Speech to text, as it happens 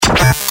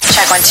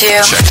Check 1 2.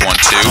 Check 1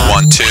 2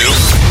 1 2.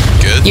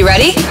 Good. You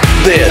ready?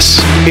 This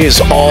is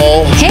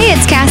all Hey,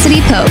 it's Cassidy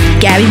Pope,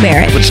 Gabby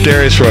Barrett. It's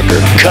Darius Rucker.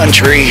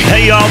 country.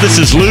 Hey y'all, this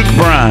is Luke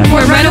Bryan.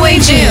 We're Runaway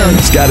June.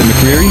 Scotty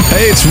McCreery.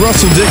 Hey, it's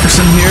Russell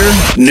Dickerson here.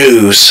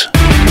 News.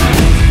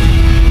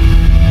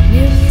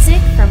 New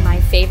music from my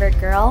favorite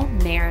girl,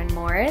 Maren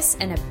Morris,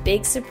 and a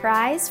big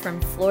surprise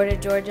from Florida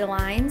Georgia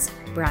Line's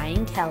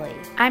Brian Kelly.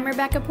 I'm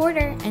Rebecca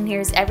Porter, and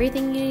here's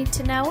everything you need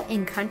to know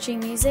in country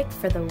music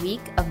for the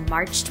week of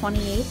March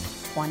 28th,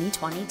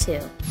 2022.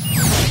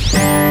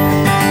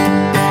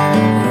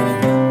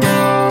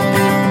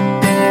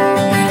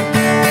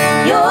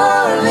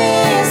 You're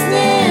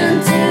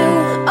listening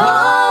to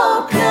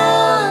All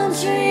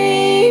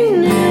Country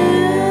News.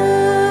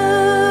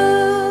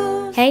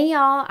 Hey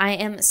y'all, I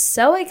am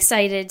so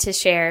excited to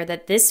share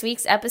that this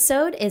week's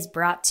episode is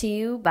brought to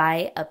you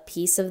by A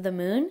Piece of the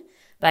Moon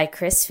by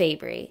Chris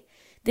Fabry.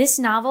 This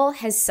novel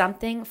has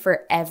something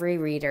for every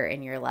reader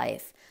in your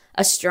life.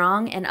 A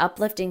strong and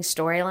uplifting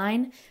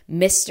storyline,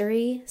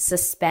 mystery,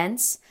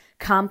 suspense,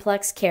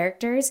 complex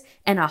characters,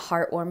 and a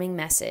heartwarming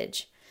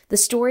message. The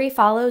story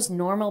follows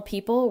normal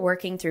people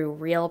working through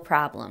real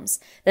problems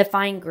that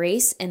find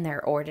grace in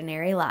their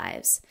ordinary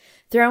lives.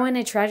 Throw in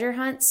a treasure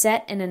hunt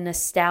set in a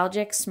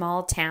nostalgic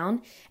small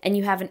town, and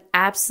you have an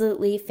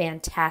absolutely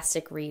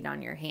fantastic read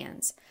on your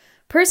hands.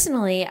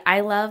 Personally, I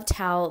loved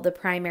how the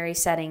primary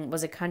setting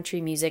was a country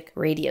music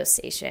radio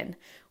station,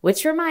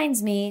 which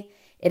reminds me,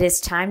 it is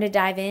time to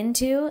dive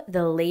into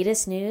the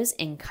latest news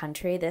in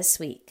country this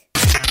week.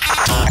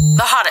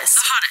 The hottest.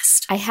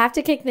 I have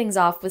to kick things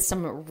off with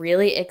some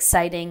really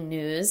exciting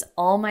news.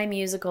 All my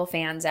musical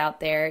fans out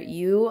there,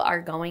 you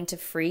are going to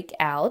freak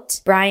out.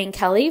 Brian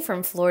Kelly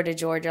from Florida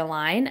Georgia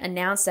Line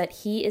announced that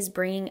he is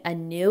bringing a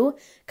new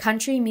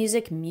country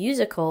music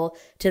musical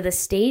to the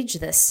stage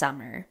this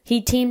summer.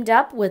 He teamed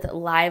up with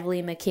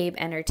Lively McCabe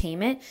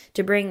Entertainment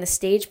to bring the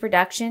stage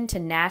production to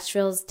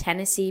Nashville's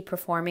Tennessee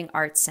Performing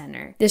Arts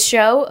Center. The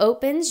show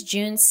opens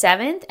June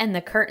 7th and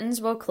the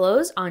curtains will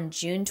close on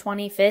June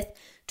 25th,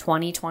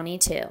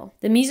 2022.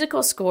 The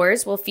musical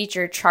scores will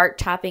feature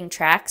chart-topping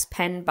tracks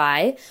penned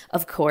by,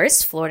 of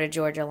course, Florida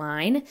Georgia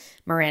Line,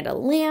 Miranda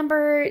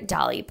Lambert,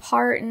 Dolly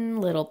Parton,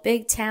 Little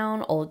Big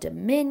Town, Old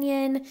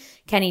Dominion,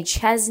 Kenny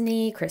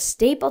Chesney, Chris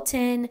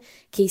Stapleton,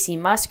 Casey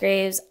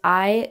Musgraves.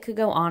 I could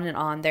go on and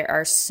on. There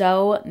are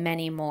so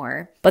many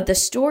more. But the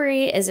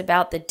story is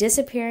about the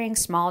disappearing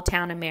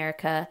small-town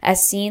America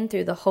as seen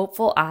through the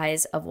hopeful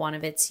eyes of one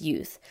of its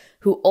youth,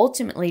 who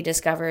ultimately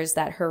discovers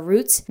that her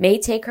roots may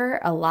take her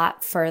a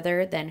lot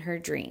further than her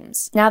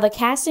dreams. Now, the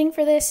casting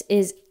for this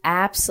is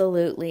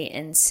absolutely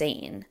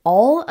insane.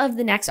 All of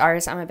the next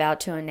artists I'm about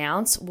to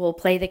announce will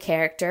play the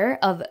character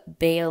of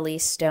Bailey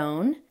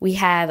Stone. We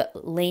have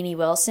Lainey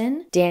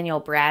Wilson, Daniel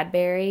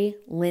Bradbury,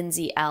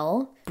 Lindsay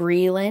L.,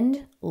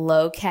 Breland,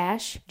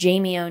 Locash,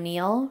 Jamie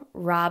O'Neill,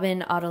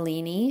 Robin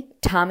Ottolini,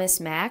 Thomas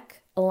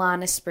Mack,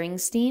 Alana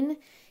Springsteen,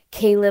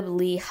 Caleb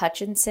Lee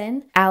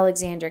Hutchinson,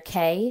 Alexander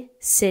Kay,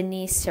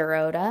 Sydney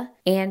Sirota,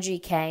 Angie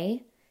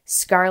Kay,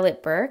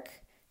 Scarlett Burke,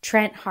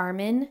 Trent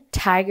Harmon,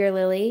 Tiger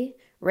Lily,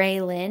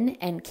 Ray Lynn,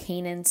 and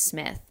Kanan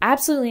Smith.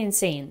 Absolutely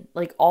insane.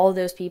 Like, all of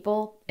those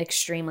people,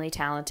 extremely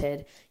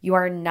talented. You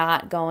are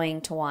not going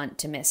to want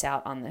to miss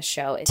out on this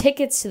show.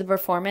 Tickets to the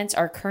performance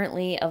are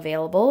currently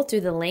available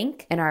through the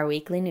link in our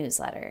weekly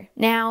newsletter.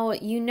 Now,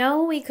 you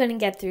know we couldn't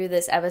get through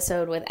this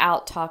episode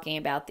without talking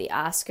about the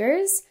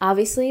Oscars.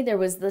 Obviously, there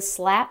was the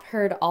slap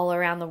heard all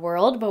around the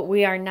world, but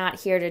we are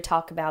not here to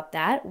talk about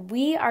that.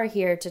 We are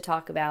here to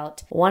talk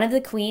about one of the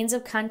queens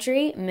of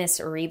country, Miss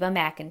Reba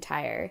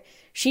McEntire.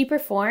 She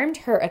performed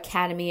her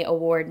Academy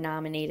Award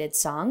nominated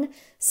song,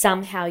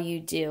 Somehow You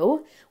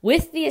Do,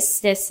 with the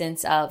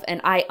assistance of, and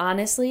I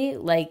honestly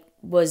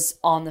was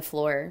on the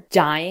floor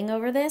dying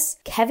over this,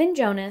 Kevin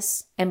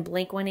Jonas and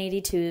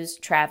Blink-182's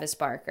Travis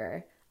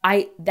Barker.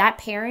 That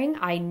pairing,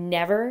 I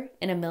never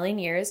in a million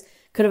years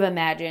could have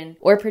imagined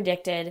or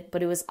predicted,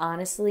 but it was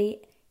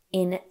honestly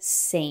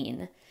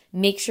insane.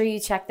 Make sure you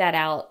check that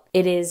out.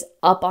 It is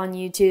up on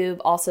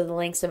YouTube. Also, the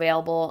link's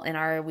available in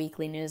our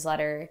weekly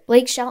newsletter.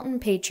 Blake Shelton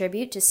paid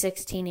tribute to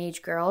 6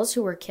 teenage girls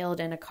who were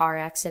killed in a car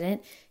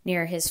accident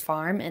near his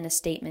farm in a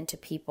statement to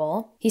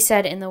People. He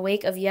said, "In the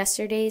wake of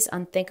yesterday's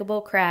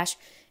unthinkable crash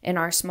in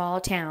our small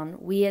town,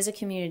 we as a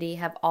community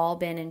have all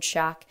been in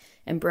shock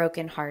and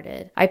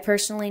brokenhearted. I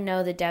personally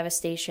know the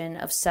devastation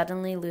of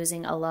suddenly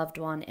losing a loved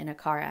one in a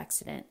car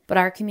accident, but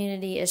our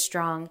community is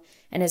strong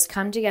and has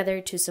come together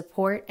to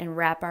support and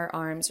wrap our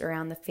arms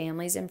around the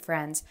families and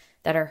friends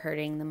that are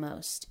hurting the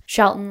most."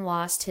 Shelton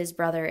lost his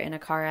brother in a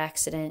car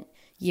accident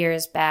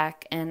years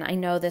back, and I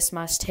know this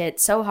must hit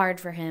so hard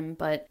for him,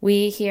 but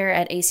we here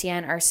at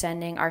ACN are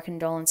sending our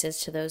condolences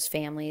to those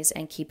families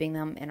and keeping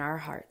them in our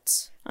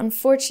hearts.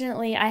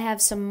 Unfortunately, I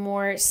have some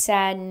more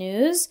sad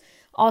news.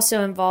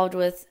 Also involved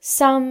with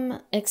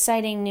some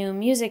exciting new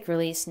music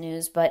release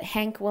news, but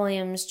Hank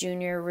Williams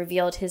Jr.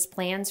 revealed his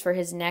plans for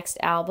his next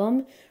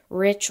album,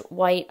 Rich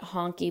White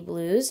Honky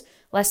Blues,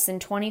 less than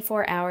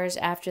 24 hours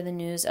after the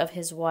news of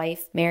his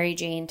wife, Mary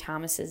Jane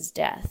Thomas's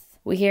death.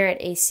 We here at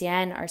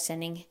ACN are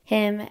sending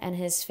him and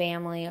his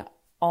family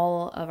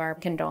all of our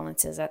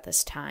condolences at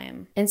this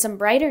time. In some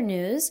brighter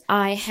news,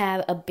 I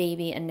have a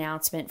baby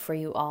announcement for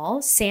you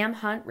all. Sam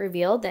Hunt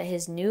revealed that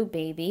his new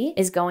baby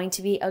is going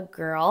to be a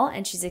girl,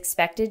 and she's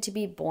expected to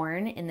be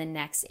born in the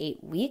next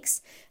 8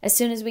 weeks. As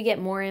soon as we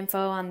get more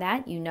info on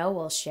that,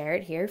 we'll share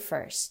it here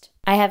first.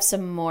 I have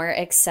some more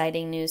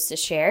exciting news to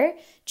share.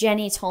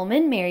 Jenny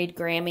Tolman married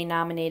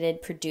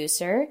Grammy-nominated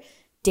producer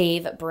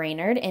Dave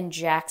Brainerd in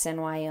Jackson,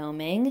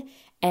 Wyoming.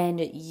 And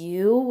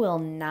you will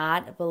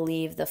not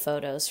believe the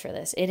photos for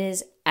this. It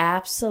is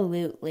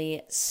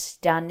absolutely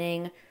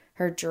stunning.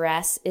 Her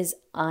dress is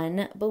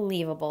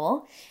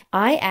unbelievable.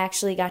 I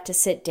actually got to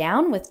sit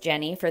down with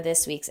Jenny for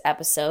this week's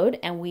episode,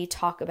 and we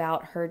talk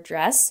about her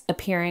dress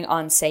appearing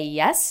on Say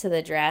Yes to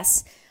the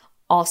Dress,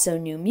 also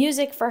new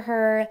music for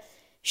her.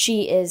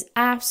 She is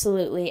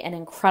absolutely an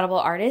incredible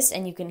artist,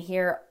 and you can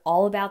hear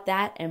all about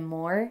that and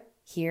more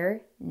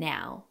here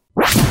now.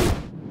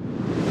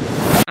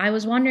 I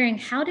was wondering,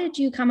 how did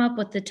you come up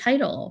with the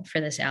title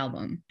for this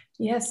album?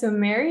 Yeah, so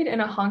Married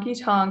in a Honky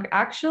Tonk,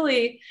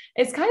 actually,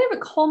 it's kind of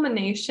a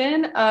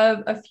culmination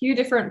of a few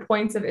different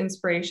points of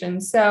inspiration.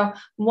 So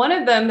one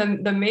of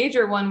them, the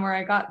major one where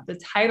I got the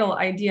title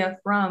idea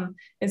from,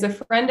 is a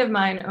friend of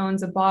mine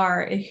owns a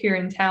bar here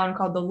in town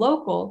called The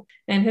Local,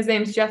 and his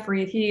name's Jeff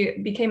Reed. He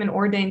became an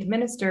ordained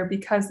minister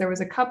because there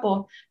was a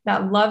couple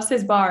that loves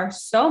his bar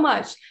so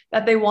much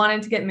that they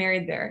wanted to get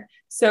married there.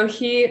 So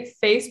he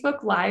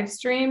Facebook live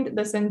streamed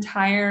this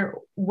entire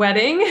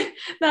wedding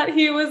that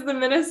he was the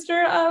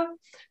minister of.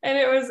 And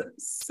it was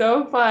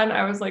so fun.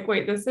 I was like,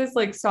 wait, this is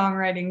like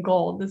songwriting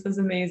gold. This is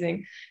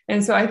amazing.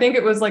 And so I think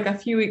it was like a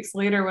few weeks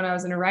later when I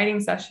was in a writing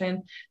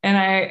session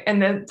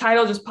and the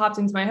title just popped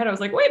into my head. I was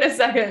like, wait a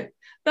second.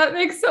 That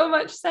makes so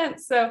much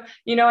sense. So,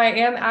 I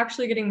am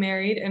actually getting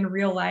married in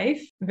real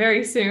life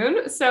very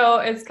soon. So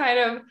it's kind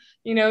of,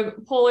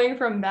 pulling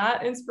from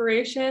that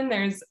inspiration.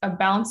 There's a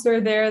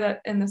bouncer there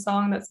that in the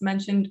song that's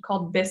mentioned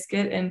called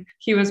Biscuit. And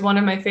he was one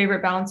of my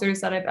favorite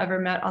bouncers that I've ever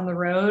met on the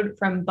road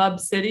from Bub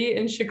City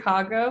in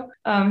Chicago.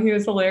 He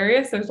was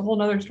hilarious. There's a whole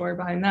nother story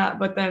behind that.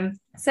 But then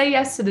Say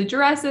Yes to the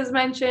Dress is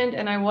mentioned,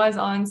 and I was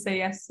on Say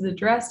Yes to the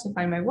Dress to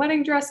find my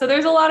wedding dress. So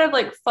there's a lot of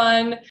like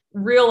fun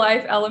real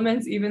life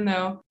elements, even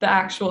though the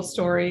actual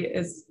story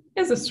is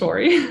a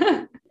story.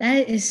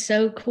 That is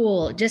so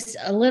cool. Just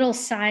a little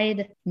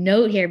side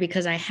note here,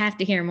 because I have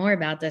to hear more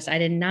about this. I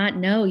did not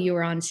know you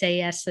were on Say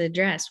Yes to the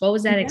Dress. What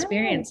was that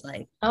experience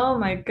like? Oh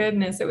my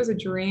goodness. It was a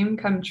dream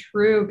come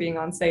true being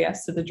on Say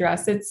Yes to the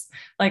Dress. It's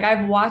like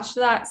I've watched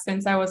that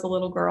since I was a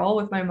little girl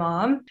with my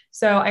mom.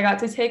 So I got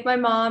to take my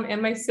mom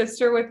and my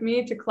sister with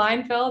me to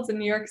Kleinfeld's in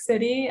New York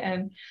City.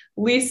 And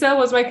Lisa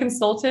was my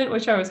consultant,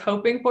 which I was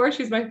hoping for.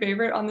 She's my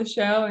favorite on the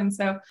show. And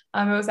so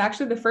it was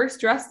actually the first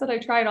dress that I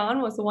tried on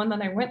was the one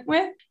that I went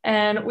with.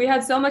 And we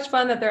had so much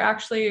fun that they're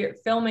actually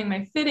filming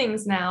my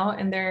fittings now,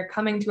 and they're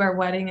coming to our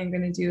wedding and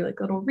going to do like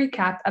a little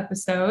recap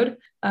episode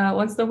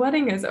once the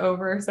wedding is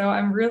over. So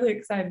I'm really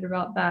excited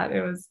about that.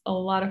 It was a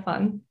lot of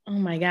fun. Oh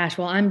my gosh.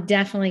 Well, I'm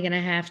definitely going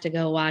to have to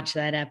go watch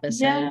that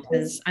episode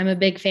because I'm a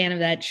big fan of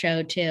that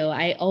show too.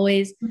 I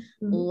always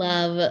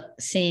love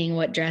seeing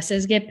what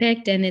dresses get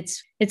picked, and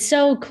it's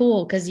so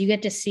cool because you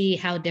get to see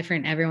how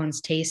different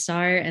everyone's tastes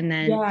are. And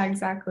then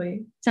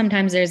exactly.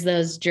 Sometimes there's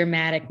those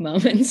dramatic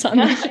moments on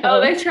the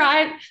show. They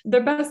tried the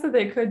best that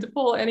they could to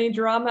pull any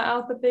drama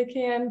out that they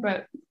can,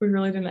 but we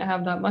really didn't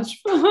have that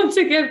much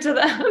to give to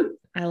them.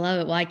 I love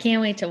it. Well, I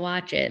can't wait to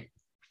watch it.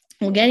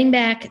 Well, getting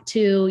back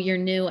to your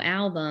new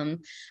album,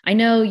 I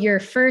know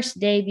your first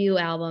debut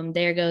album,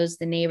 There Goes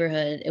the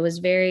Neighborhood, it was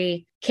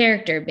very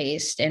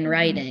character-based in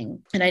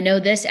writing. And I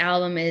know this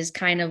album is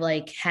kind of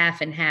like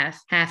half and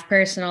half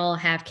personal,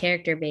 half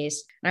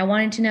character-based. And I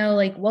wanted to know,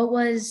 like, what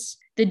was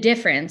the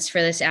difference for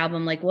this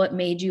album? Like, what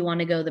made you want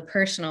to go the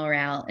personal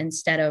route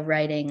instead of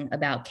writing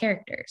about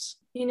characters?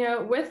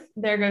 With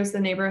There Goes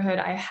the Neighborhood,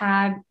 I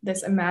had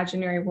this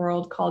imaginary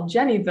world called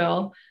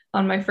Jennyville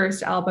on my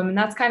first album. And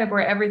that's kind of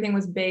where everything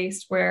was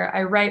based, where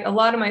I write a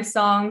lot of my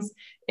songs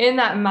in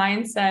that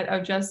mindset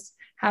of just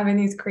having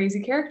these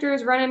crazy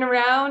characters running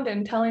around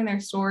and telling their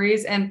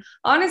stories. And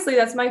honestly,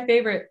 that's my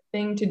favorite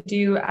thing to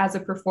do as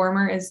a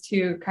performer, is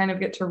to kind of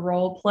get to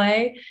role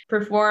play,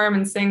 perform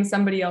and sing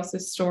somebody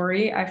else's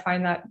story. I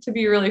find that to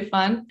be really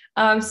fun.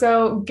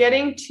 So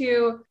getting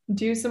to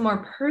do some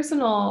more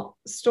personal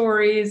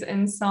stories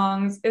and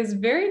songs is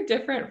very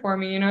different for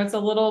me. It's a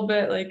little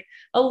bit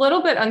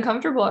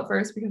uncomfortable at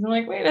first because I'm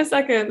like, wait a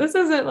second, this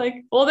isn't like,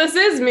 well, this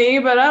is me,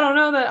 but I don't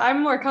know that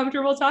I'm more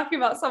comfortable talking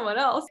about someone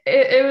else.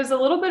 It was a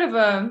little bit of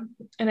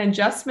an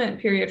adjustment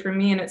period for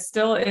me. And it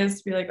still is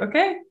to be like,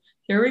 okay,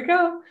 here we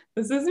go.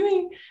 This is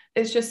me.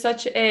 It's just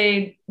such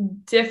a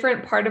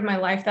different part of my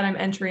life that I'm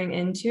entering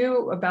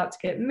into, about to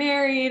get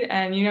married.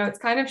 And, it's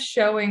kind of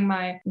showing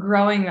my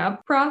growing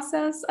up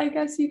process, I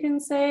guess you can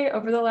say,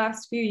 over the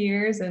last few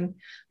years and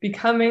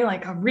becoming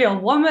like a real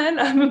woman.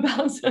 I'm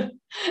about to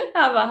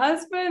have a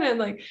husband and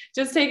like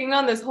just taking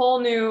on this whole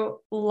new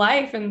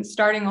life and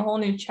starting a whole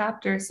new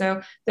chapter.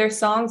 So there's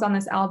songs on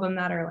this album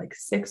that are like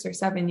 6 or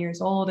 7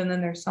 years old, and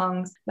then there's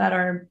songs that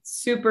are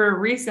super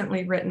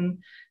recently written.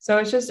 So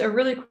it's just a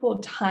really cool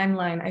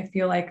timeline, I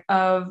feel like,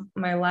 of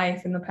my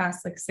life in the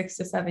past like 6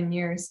 to 7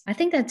 years. I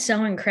think that's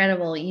so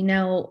incredible. You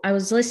know, I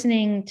was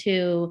listening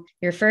to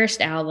your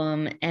first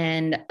album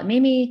and it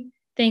made me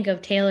think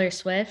of Taylor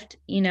Swift.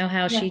 You know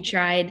how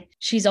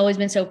she's always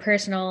been so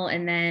personal,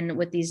 and then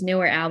with these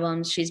newer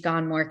albums she's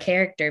gone more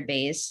character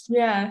based.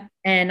 Yeah.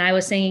 And I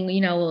was saying,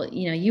 you know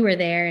you were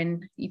there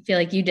and you feel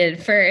like you did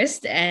it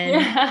first, and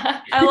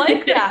yeah, I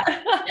like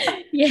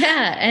that.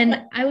 yeah,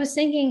 and I was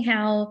thinking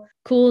how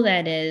cool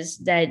that is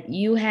that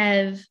you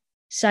have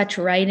such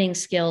writing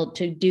skill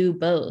to do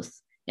both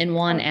in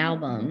one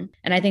album.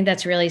 And I think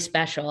that's really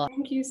special.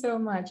 Thank you so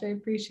much. I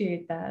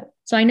appreciate that.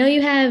 So I know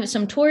you have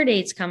some tour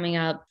dates coming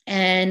up,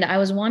 and I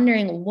was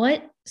wondering,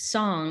 what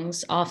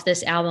songs off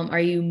this album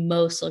are you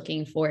most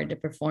looking forward to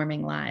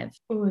performing live?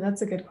 Oh,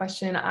 that's a good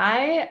question.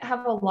 I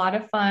have a lot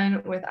of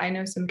fun with I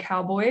Know Some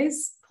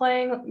Cowboys,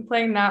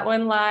 playing that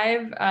one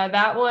live.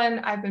 That one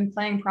I've been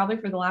playing probably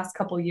for the last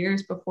couple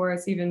years before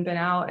it's even been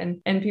out,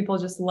 and people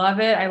just love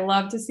it. I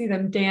love to see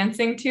them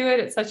dancing to it.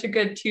 It's such a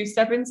good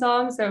two-stepping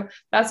song. So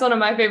that's one of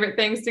my favorite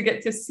things to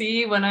get to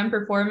see when I'm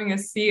performing,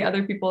 is see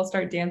other people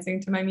start dancing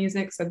to my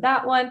music. So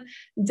that one,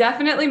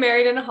 definitely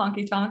Married in a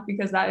Honky Tonk,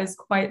 because that is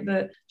quite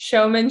the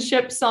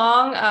showmanship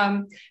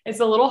song.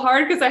 It's a little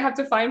hard because I have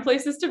to find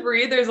places to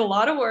breathe. There's a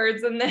lot of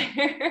words in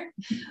there.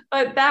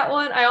 But that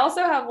one, I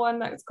also have one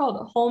that's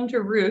called Home to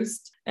Roost.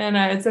 And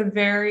it's a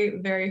very,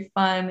 very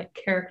fun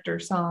character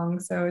song.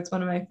 So it's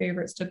one of my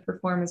favorites to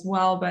perform as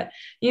well. But,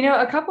 you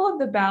know, a couple of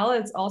the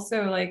ballads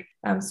also, like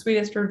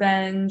Sweetest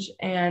Revenge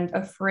and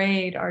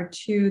Afraid, are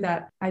two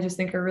that I just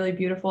think are really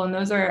beautiful. And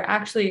those are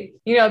actually,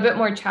 you know, a bit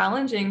more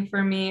challenging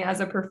for me as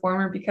a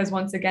performer, because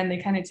once again, they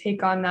kind of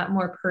take on that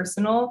more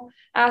personal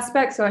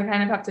aspect. So I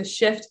kind of have to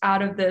shift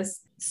out of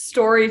this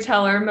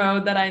storyteller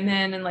mode that I'm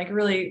in and like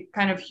really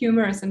kind of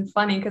humorous and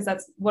funny, because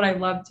that's what I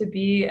love to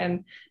be,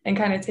 and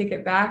kind of take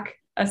it back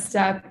a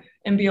step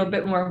and be a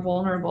bit more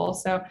vulnerable.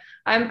 So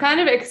I'm kind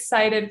of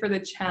excited for the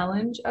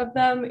challenge of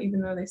them,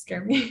 even though they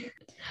scare me.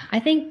 I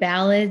think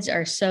ballads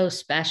are so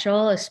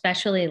special,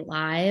 especially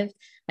live.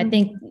 I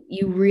think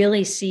you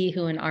really see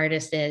who an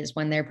artist is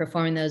when they're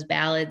performing those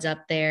ballads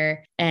up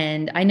there.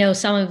 And I know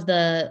some of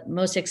the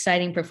most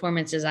exciting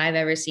performances I've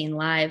ever seen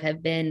live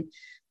have been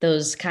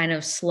those kind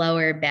of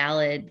slower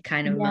ballad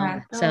kind of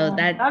moments. So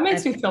that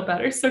makes me feel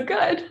better. So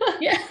good.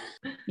 Yeah.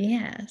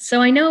 Yeah.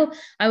 So I know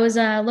I was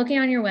looking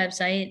on your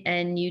website,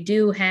 and you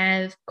do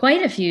have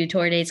quite a few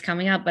tour dates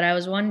coming up, but I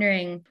was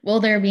wondering,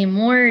 will there be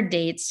more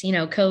dates, you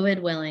know,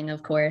 COVID willing,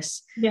 of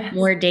course,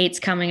 more dates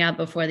coming up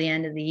before the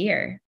end of the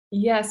year?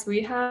 Yes,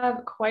 we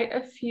have quite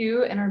a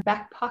few in our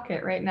back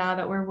pocket right now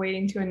that we're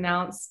waiting to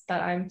announce,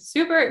 that I'm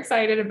super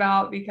excited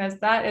about, because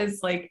that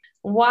is like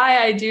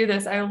why I do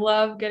this. I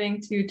love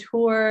getting to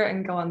tour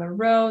and go on the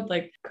road.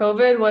 Like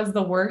COVID was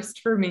the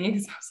worst for me,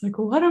 because I was like,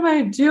 what am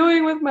I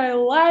doing with my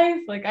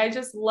life? Like, I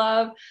just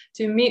love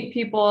to meet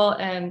people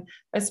and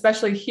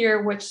especially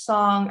hear which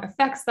song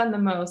affects them the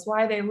most,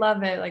 why they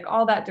love it, like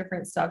all that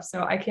different stuff.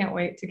 So I can't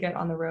wait to get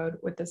on the road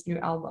with this new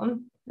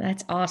album.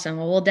 That's awesome.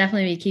 Well, we'll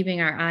definitely be keeping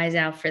our eyes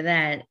out for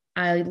that.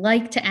 I'd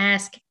like to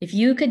ask, if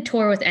you could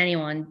tour with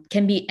anyone,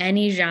 can be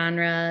any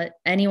genre,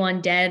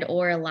 anyone dead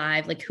or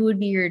alive, like who would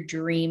be your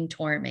dream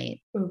tour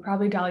mate? Ooh,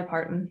 probably Dolly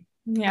Parton.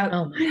 Yeah.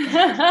 Oh my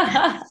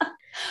God.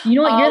 You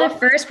know what? You're the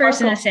first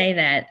person to say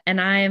that. And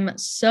I'm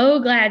so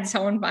glad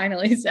someone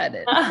finally said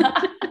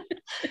it.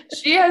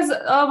 She has,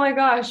 oh my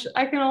gosh,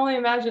 I can only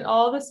imagine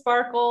all the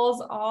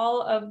sparkles,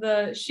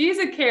 she's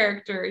a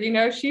character, you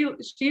know,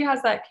 she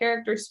has that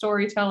character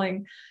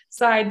storytelling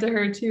side to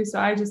her too. So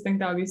I just think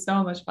that would be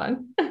so much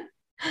fun.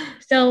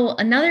 So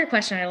another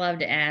question I love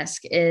to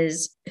ask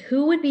is,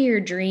 who would be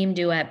your dream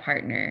duet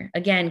partner?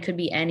 Again, could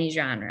be any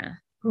genre.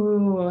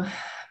 Ooh,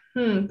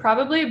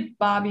 probably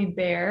Bobby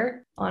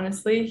Bare.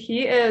 Honestly,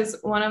 he is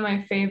one of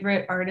my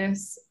favorite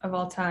artists of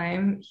all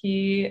time.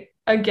 He,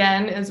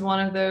 again, is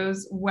one of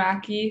those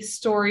wacky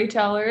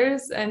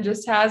storytellers and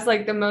just has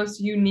like the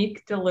most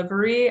unique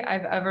delivery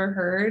I've ever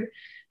heard.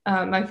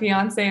 My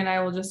fiance and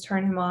I will just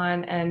turn him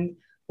on and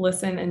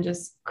listen and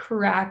just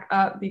crack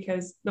up,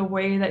 because the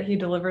way that he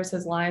delivers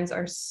his lines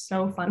are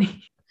so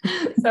funny.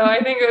 So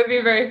I think it would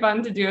be very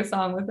fun to do a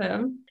song with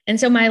him. And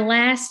so my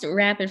last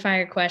rapid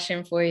fire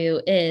question for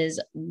you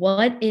is,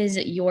 what is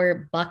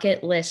your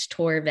bucket list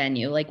tour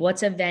venue? Like,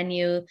 what's a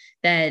venue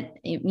that,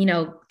 you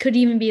know, could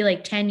even be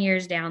like 10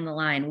 years down the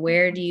line?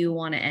 Where do you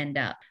want to end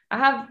up?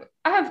 I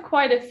have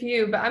quite a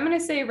few, but I'm going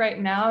to say right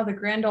now, the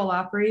Grand Ole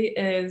Opry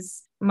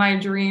is my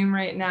dream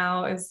right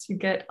now, is to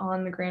get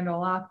on the Grand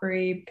Ole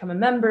Opry, become a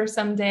member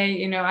someday.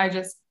 You know, I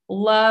just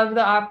love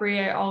the Opry.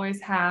 I always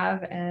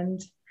have,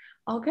 and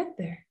I'll get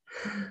there.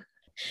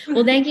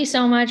 Well, thank you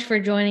so much for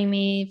joining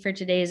me for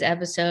today's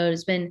episode.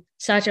 It's been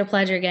such a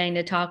pleasure getting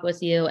to talk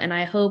with you, and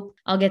I hope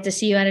I'll get to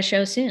see you at a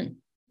show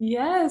soon.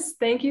 Yes,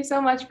 thank you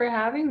so much for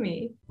having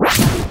me.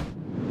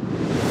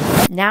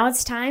 Now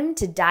it's time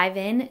to dive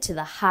in to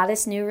the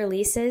hottest new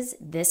releases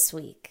this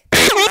week.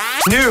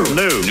 New.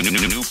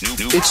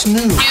 It's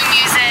new. New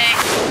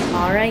music.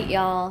 All right,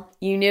 y'all.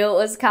 You knew it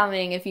was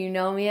coming. If you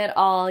know me at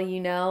all, you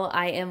know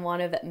I am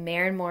one of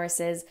Maren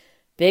Morris's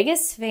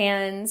biggest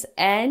fans.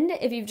 And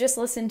if you've just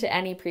listened to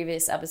any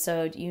previous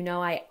episode, you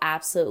know I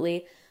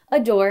absolutely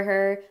adore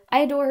her. I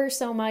adore her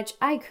so much,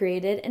 I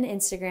created an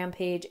Instagram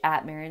page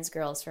at Maren's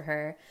Girls for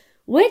her,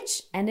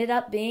 which ended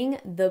up being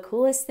the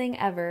coolest thing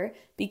ever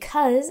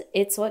because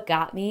it's what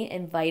got me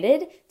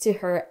invited to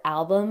her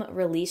album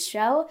release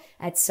show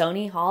at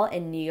Sony Hall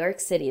in New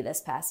York City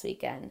this past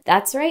weekend.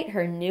 That's right,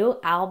 her new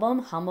album,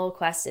 Humble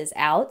Quest, is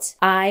out.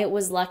 I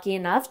was lucky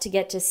enough to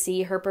get to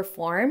see her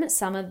perform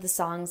some of the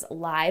songs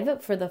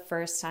live for the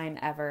first time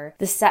ever.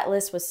 The set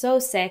list was so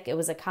sick. It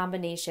was a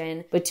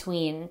combination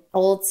between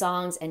old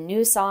songs and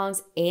new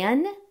songs.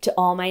 And to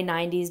all my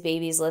 90s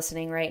babies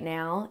listening right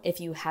now, if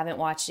you haven't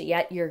watched it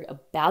yet, you're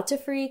about to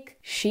freak.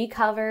 She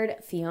covered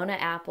Fiona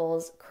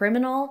Apple's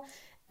Criminal,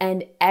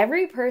 and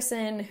every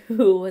person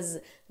who was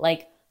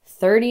like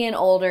 30 and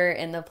older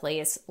in the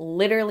place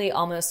literally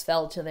almost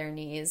fell to their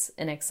knees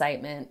in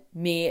excitement,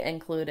 me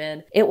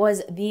included. It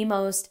was the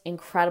most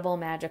incredible,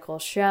 magical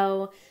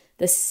show.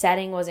 The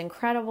setting was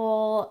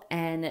incredible,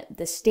 and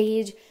the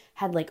stage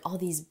had like all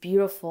these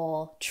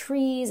beautiful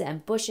trees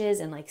and bushes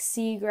and like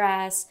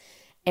seagrass.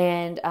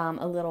 And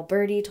a little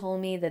birdie told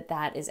me that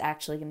that is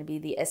actually going to be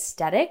the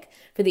aesthetic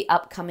for the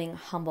upcoming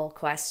Humble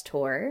Quest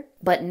tour.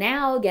 But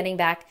now, getting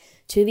back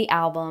to the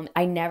album,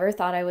 I never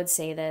thought I would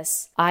say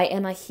this. I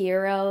am a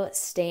hero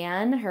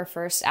stan, her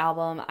first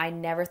album. I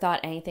never thought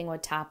anything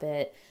would top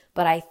it,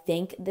 but I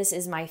think this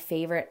is my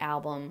favorite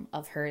album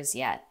of hers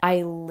yet.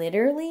 I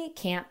literally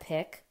can't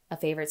pick a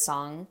favorite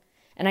song.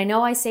 And I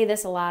know I say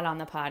this a lot on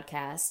the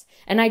podcast,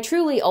 and I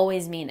truly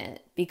always mean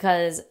it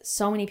because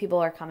so many people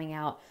are coming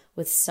out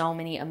with so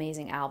many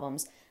amazing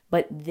albums,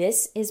 but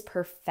this is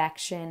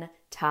perfection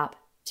top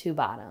to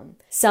bottom.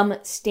 Some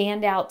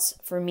standouts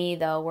for me,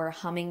 though, were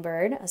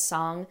Hummingbird, a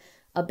song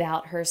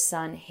about her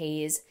son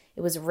Hayes.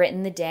 It was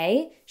written the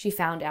day she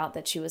found out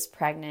that she was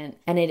pregnant,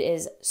 and it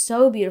is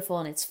so beautiful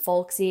and it's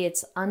folksy.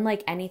 It's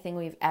unlike anything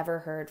we've ever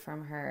heard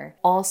from her.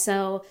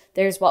 Also,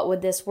 there's What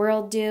Would This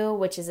World Do,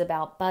 which is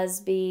about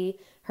Busby,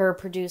 her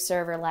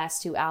producer of her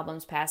last two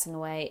albums, passing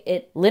away.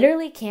 It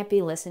literally can't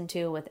be listened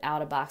to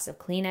without a box of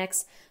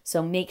Kleenex,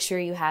 so make sure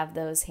you have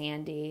those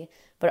handy.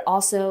 But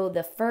also,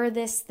 The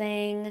Furthest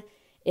Thing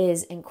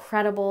is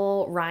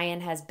incredible.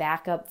 Ryan has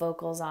backup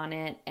vocals on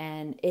it,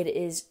 and it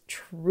is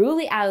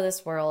truly out of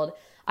this world.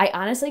 I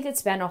honestly could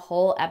spend a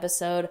whole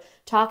episode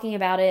talking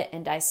about it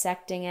and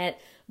dissecting it,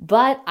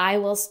 but I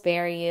will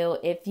spare you.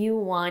 If you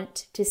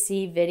want to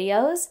see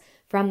videos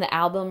from the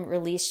album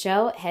release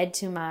show, head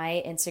to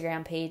my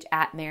Instagram page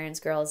at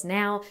Maren's Girls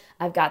Now.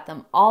 I've got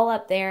them all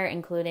up there,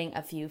 including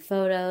a few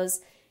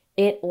photos.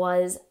 It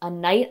was a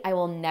night I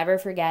will never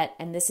forget,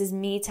 and this is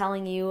me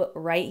telling you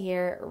right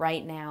here,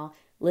 right now,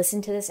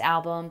 listen to this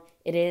album.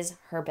 It is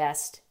her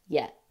best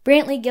yet.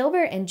 Brantley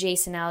Gilbert and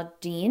Jason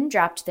Aldean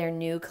dropped their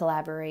new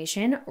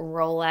collaboration,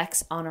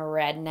 Rolex on a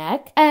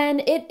Redneck,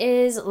 and it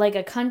is like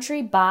a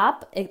country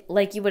bop,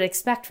 like you would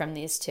expect from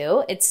these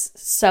two. It's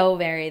so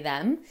very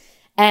them.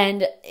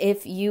 And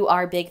if you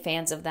are big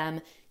fans of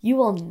them, you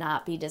will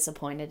not be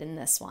disappointed in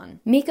this one.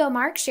 Miko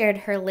Mark shared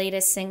her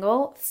latest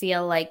single,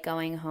 Feel Like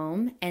Going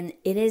Home, and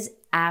it is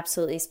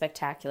absolutely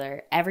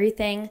spectacular.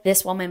 Everything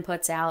this woman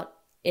puts out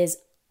is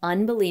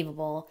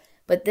unbelievable,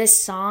 but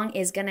this song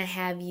is going to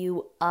have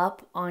you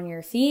up on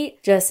your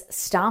feet, just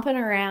stomping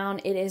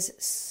around. It is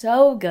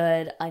so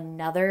good.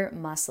 Another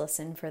must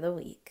listen for the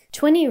week.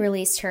 Twinny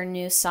released her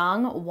new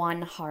song,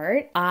 One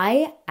Heart.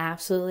 I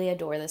absolutely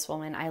adore this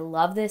woman. I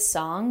love this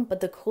song, but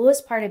the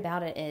coolest part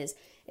about it is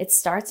it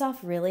starts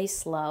off really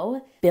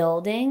slow,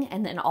 building,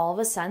 and then all of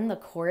a sudden the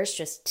chorus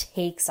just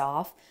takes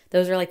off.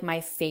 Those are like my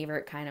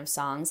favorite kind of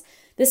songs.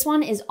 This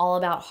one is all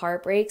about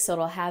heartbreak, so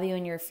it'll have you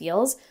in your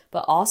feels,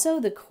 but also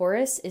the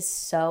chorus is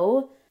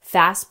so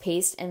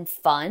fast-paced and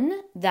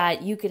fun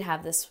that you could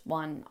have this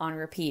one on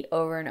repeat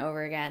over and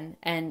over again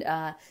and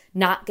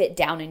not get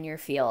down in your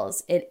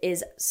feels. It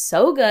is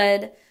so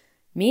good.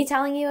 Me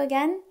telling you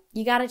again,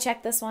 you got to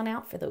check this one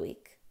out for the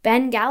week.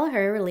 Ben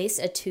Gallagher released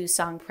a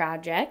 2-song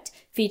project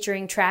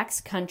featuring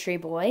tracks Country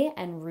Boy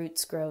and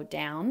Roots Grow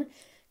Down.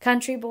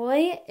 Country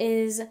Boy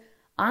is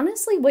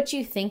honestly what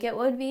you think it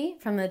would be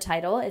from the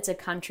title. It's a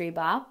country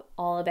bop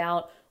all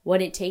about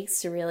what it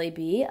takes to really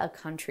be a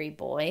country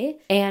boy.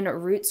 And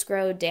Roots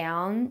Grow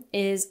Down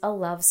is a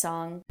love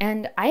song.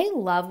 And I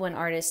love when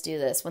artists do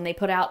this, when they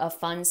put out a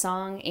fun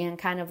song and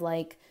kind of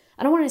like,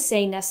 I don't want to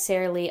say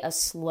necessarily a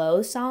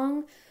slow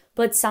song,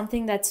 but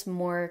something that's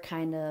more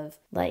kind of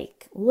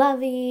like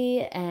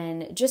lovey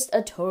and just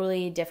a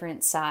totally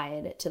different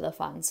side to the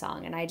fun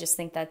song. And I just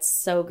think that's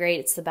so great.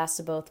 It's the best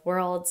of both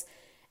worlds.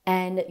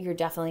 And you're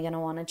definitely going to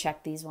want to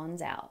check these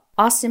ones out.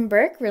 Austin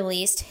Burke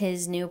released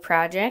his new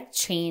project,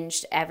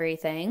 Changed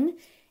Everything.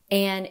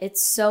 and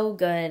it's so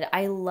good.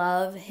 I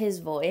love his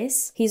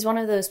voice. He's one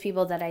of those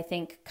people that I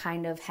think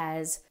kind of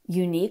has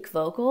unique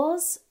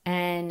vocals,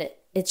 and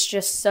it's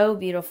just so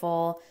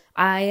beautiful.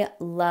 I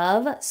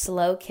love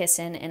Slow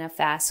Kissin' in a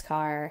Fast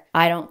Car,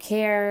 I Don't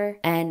Care,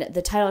 and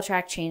the title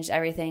track changed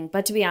everything.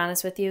 But to be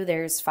honest with you,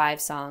 there's 5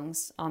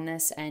 songs on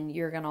this, and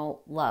you're gonna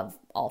love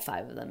all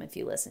 5 of them if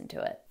you listen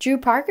to it. Drew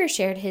Parker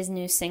shared his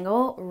new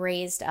single,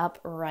 Raised Up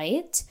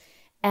Right,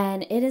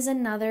 and it is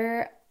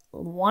another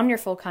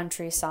wonderful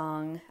country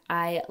song.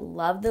 I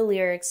love the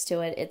lyrics to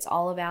it. It's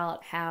all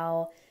about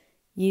how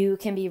you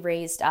can be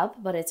raised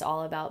up, but it's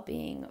all about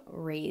being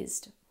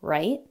raised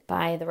right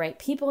by the right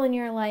people in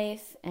your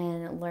life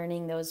and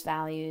learning those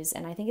values.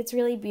 And I think it's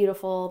really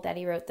beautiful that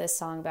he wrote this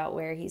song about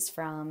where he's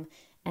from,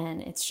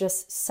 and it's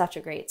just such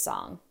a great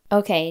song.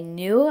 Okay,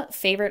 new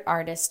favorite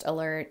artist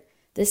alert.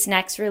 This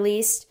next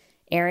released,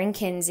 Erin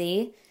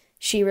Kinsey.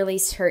 She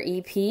released her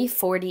EP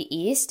 40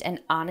 East,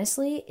 and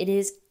honestly, it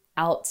is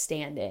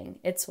outstanding.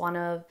 It's one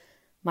of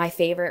my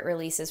favorite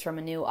releases from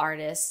a new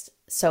artist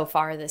so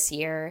far this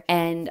year,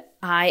 and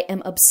I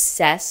am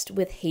obsessed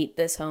with Hate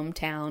This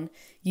Hometown.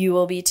 You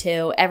will be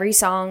too. Every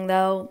song,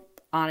 though,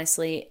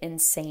 honestly,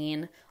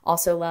 insane.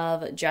 Also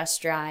love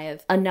Just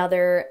Drive,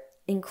 another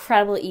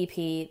incredible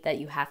EP that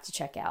you have to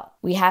check out.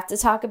 We have to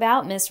talk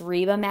about Miss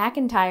Reba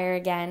McEntire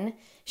again.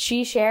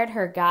 She shared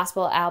her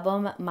gospel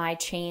album, My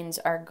Chains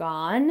Are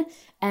Gone,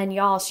 and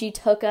y'all, she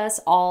took us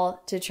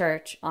all to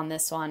church on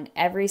this one.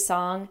 Every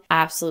song,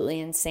 absolutely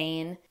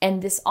insane.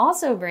 And this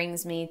also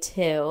brings me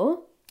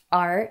to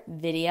our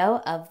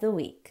video of the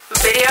week.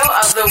 Video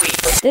of the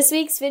week. This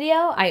week's video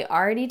I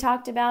already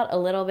talked about a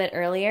little bit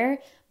earlier,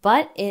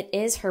 but it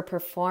is her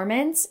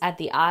performance at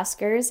the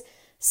Oscars,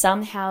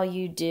 Somehow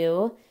You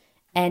Do,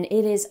 and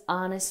it is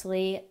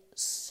honestly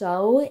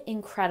so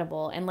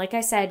incredible. And like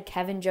I said,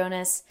 Kevin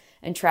Jonas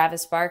and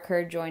Travis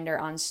Barker joined her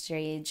on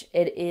stage.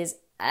 It is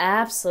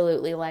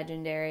absolutely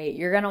legendary.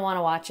 You're going to want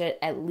to watch it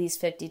at least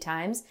 50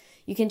 times.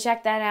 You can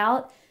check that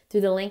out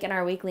through the link in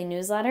our weekly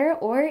newsletter,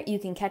 or you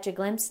can catch a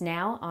glimpse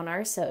now on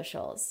our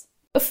socials.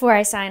 Before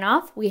I sign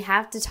off, we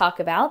have to talk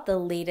about the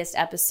latest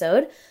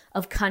episode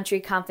of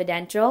Country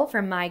Confidential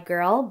from my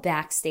girl,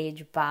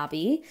 Backstage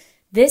Bobby.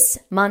 This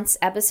month's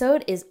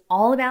episode is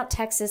all about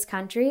Texas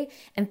country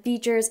and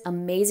features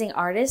amazing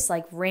artists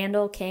like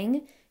Randall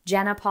King,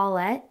 Jenna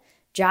Paulette,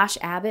 Josh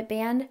Abbott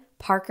Band,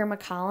 Parker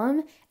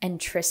McCollum, and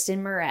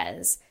Tristan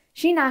Merez.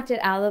 She knocked it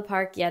out of the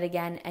park yet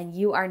again, and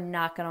you are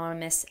not going to want to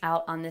miss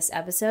out on this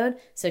episode,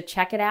 so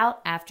check it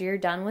out after you're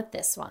done with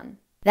this one.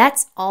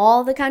 That's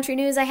all the country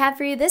news I have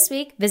for you this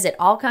week. Visit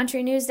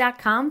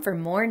allcountrynews.com for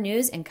more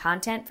news and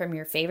content from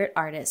your favorite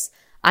artists.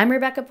 I'm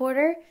Rebecca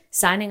Porter,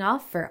 signing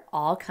off for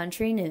All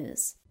Country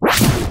News.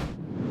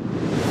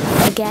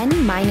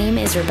 Again, my name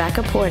is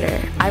Rebecca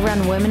Porter. I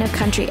run Women of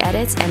Country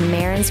Edits and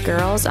Marin's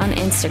Girls on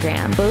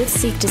Instagram. Both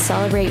seek to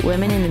celebrate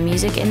women in the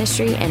music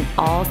industry and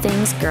all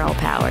things girl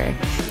power.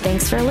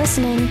 Thanks for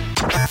listening.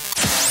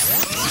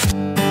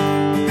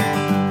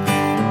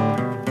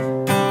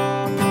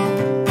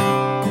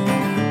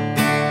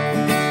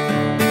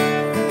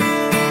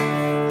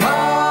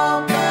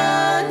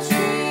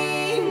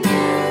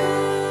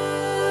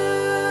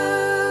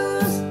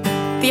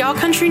 The All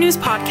Country News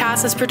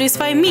podcast is produced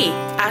by me,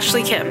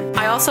 Ashley Kim.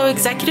 I also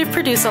executive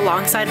produce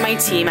alongside my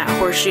team at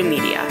Horseshoe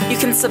Media. You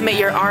can submit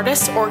your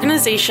artist,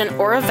 organization,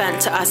 or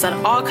event to us at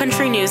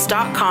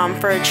allcountrynews.com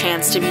for a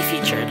chance to be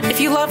featured.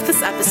 If you love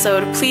this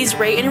episode, please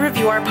rate and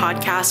review our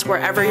podcast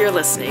wherever you're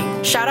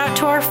listening. Shout out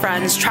to our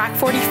friends, Track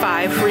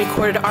 45, who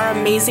recorded our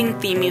amazing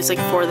theme music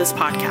for this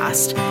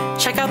podcast.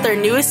 Check out their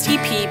newest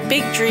EP,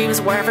 Big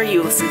Dreams, wherever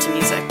you listen to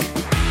music.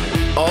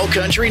 All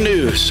Country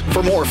News.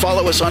 For more,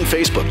 follow us on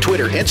Facebook,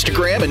 Twitter,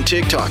 Instagram, and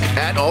TikTok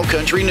at All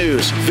Country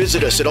News.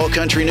 Visit us at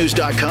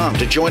allcountrynews.com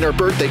to join our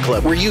birthday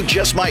club, where you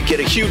just might get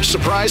a huge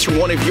surprise from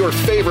one of your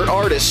favorite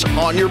artists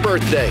on your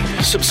birthday.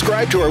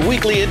 Subscribe to our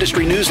weekly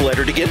industry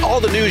newsletter to get all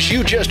the news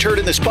you just heard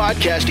in this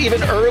podcast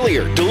even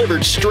earlier,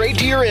 delivered straight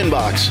to your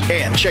inbox.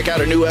 And check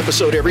out a new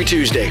episode every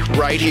Tuesday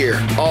right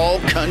here. All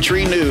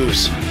Country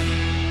News.